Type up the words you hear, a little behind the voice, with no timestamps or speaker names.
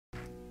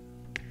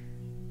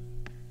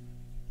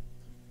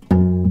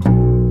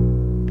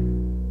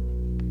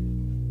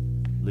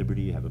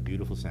liberty. You have a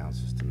beautiful sound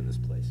system in this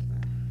place, man.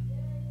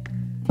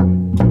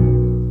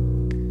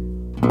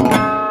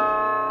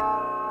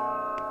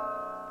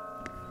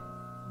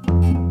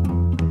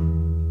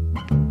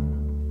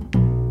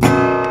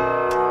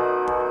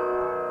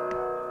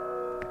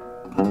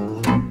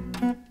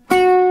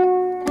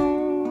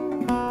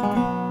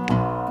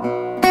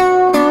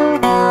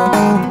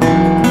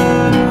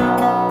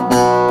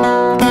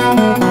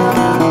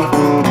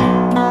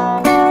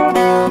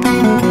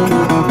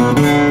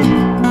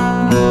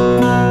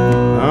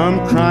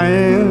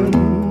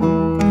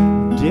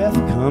 Death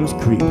comes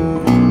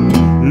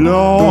creeping,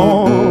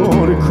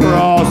 Lord,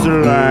 across the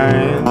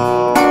line.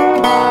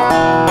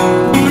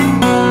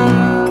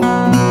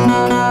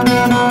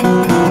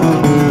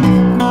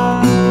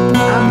 I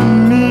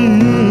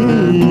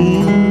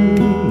mean,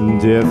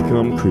 death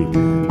come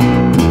creeping,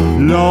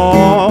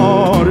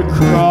 Lord,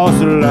 across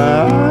the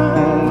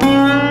line.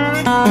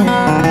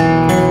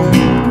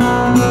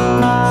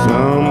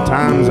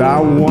 Sometimes I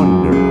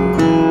wonder,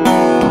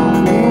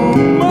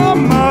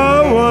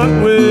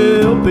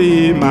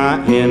 be my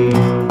end.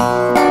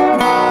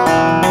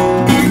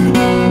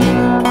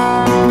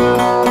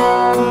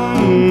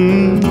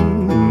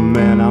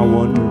 Man, I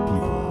wonder,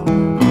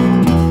 people,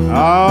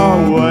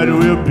 oh, what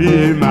will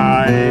be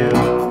my end?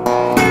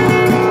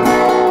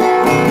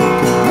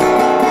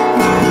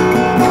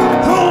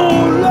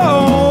 Oh,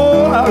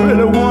 Lord, I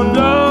really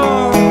wonder,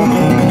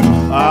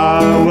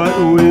 what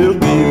will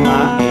be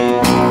my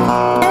end?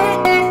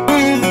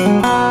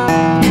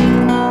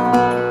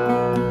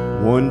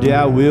 One day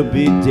I will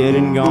be dead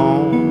and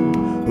gone.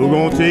 Who's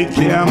gonna take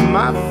care of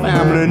my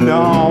family and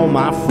all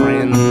my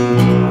friends?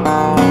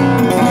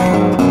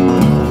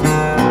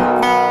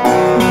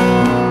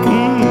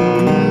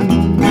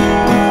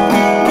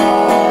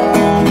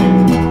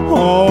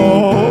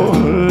 Oh,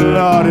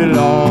 Lordy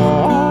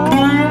Lord.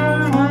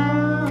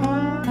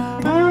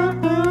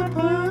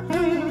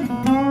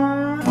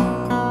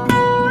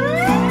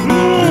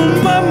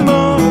 Mama.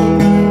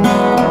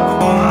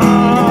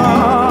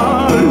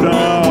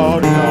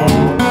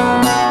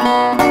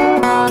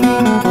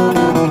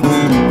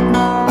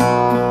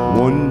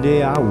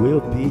 I will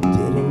be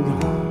dead and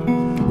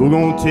gone. Who's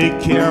gonna take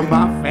care of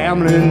my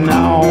family and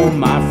all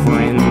my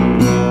friends?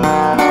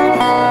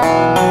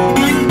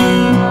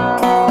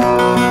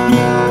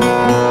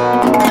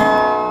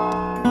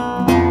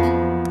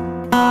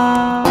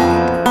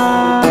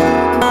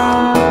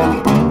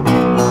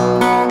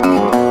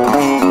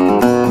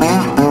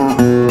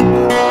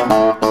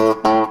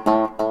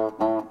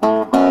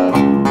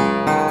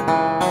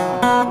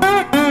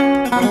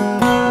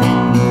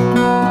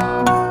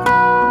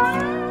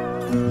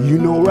 You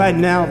know, right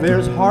now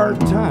there's hard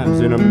times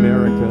in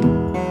America.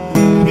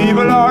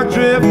 People are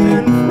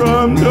drifting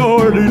from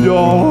door to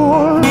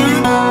door.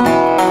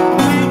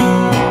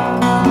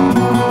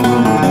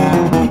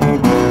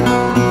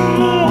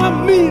 Oh,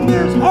 I mean,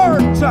 there's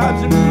hard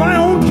times in my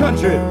own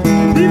country.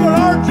 People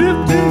are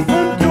drifting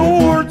from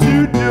door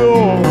to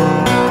door.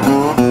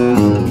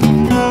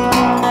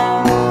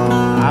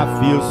 I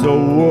feel so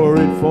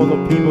worried for the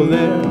people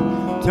there.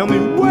 Tell me,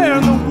 where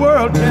in the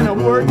world can a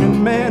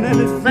working man and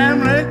his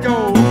family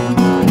go?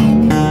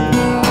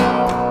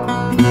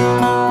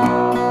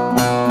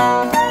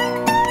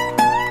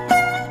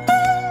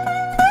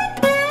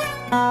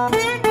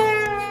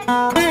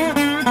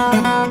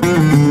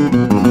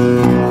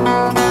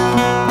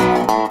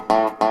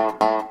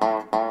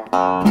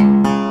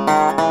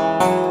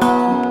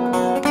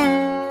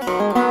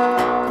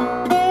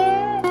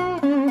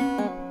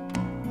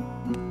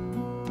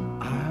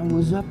 I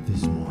was up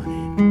this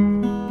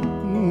morning,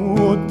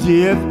 oh,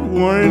 death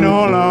weighing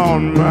all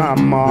on my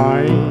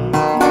mind.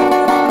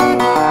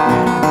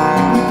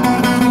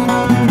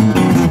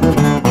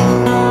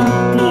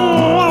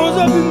 Oh, I was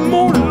up this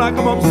morning like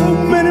I'm up so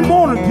many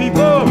morning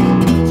people,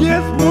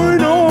 death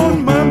weighing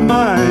on my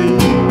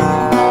mind.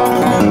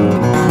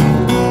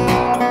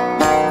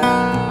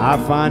 I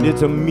find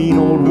it's a mean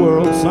old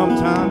world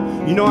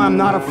sometimes. You know, I'm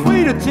not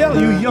afraid to tell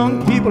you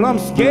young people I'm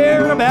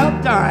scared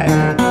about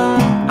dying.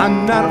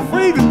 I'm not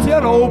afraid to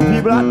tell old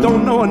people I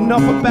don't know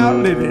enough about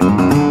living.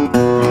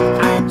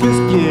 I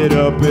just get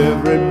up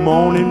every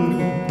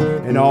morning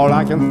and all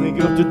I can think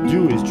of to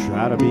do is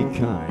try to be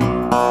kind.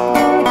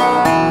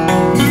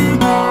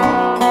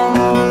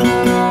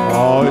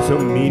 Oh, it's a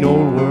mean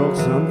old world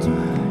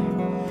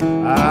sometimes.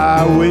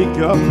 I wake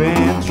up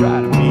and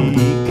try to be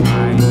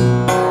kind.